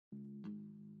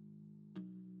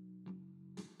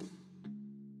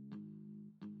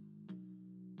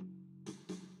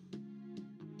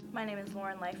My name is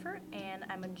Lorin Leifert, and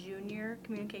I'm a junior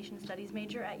communication studies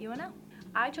major at UNL.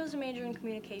 I chose to major in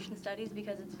communication studies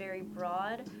because it's very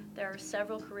broad. There are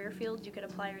several career fields you could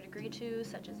apply your degree to,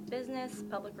 such as business,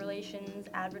 public relations,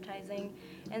 advertising,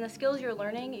 and the skills you're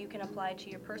learning you can apply to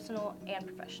your personal and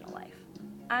professional life.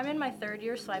 I'm in my third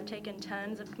year, so I've taken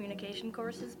tons of communication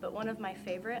courses, but one of my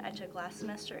favorite I took last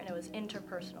semester, and it was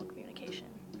interpersonal communication.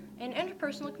 In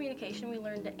interpersonal communication, we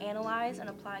learn to analyze and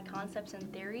apply concepts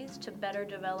and theories to better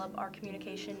develop our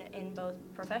communication in both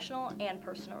professional and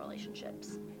personal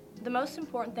relationships. The most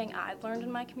important thing I've learned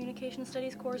in my communication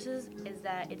studies courses is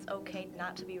that it's okay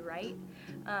not to be right.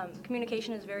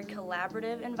 Communication is a very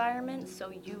collaborative environment,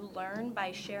 so you learn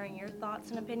by sharing your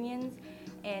thoughts and opinions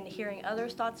and hearing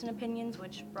others' thoughts and opinions,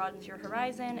 which broadens your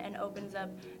horizon and opens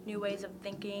up new ways of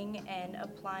thinking and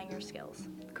applying your skills.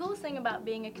 The coolest thing about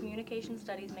being a communication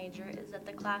studies major is that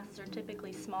the classes are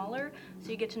typically smaller,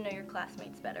 so you get to know your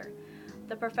classmates better.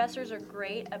 The professors are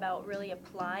great about really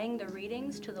applying the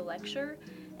readings to the lecture,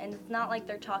 and it's not like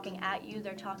they're talking at you,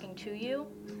 they're talking to you.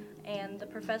 And the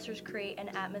professors create an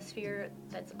atmosphere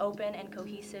that's open and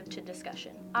cohesive to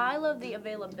discussion. I love the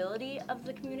availability of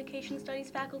the communication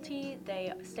studies faculty.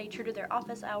 They stay true to their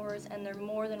office hours, and they're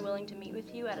more than willing to meet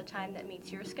with you at a time that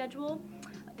meets your schedule.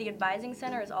 The advising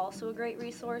center is also a great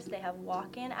resource. They have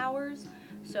walk-in hours,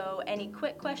 so any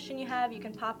quick question you have, you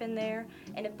can pop in there,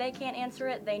 and if they can't answer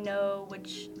it, they know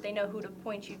who to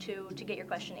point you to get your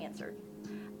question answered.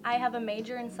 I have a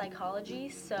major in psychology,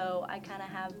 so I kind of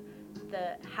have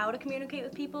the how to communicate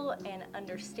with people and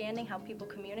understanding how people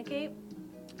communicate.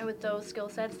 And with those skill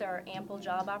sets, there are ample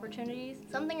job opportunities.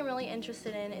 Something I'm really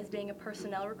interested in is being a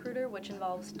personnel recruiter, which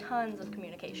involves tons of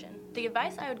communication. The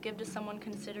advice I would give to someone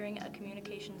considering a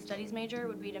communication studies major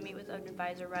would be to meet with an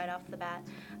advisor right off the bat.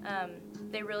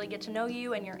 They really get to know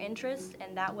you and your interests,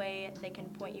 and that way they can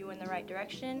point you in the right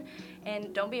direction.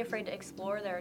 And don't be afraid to explore. There are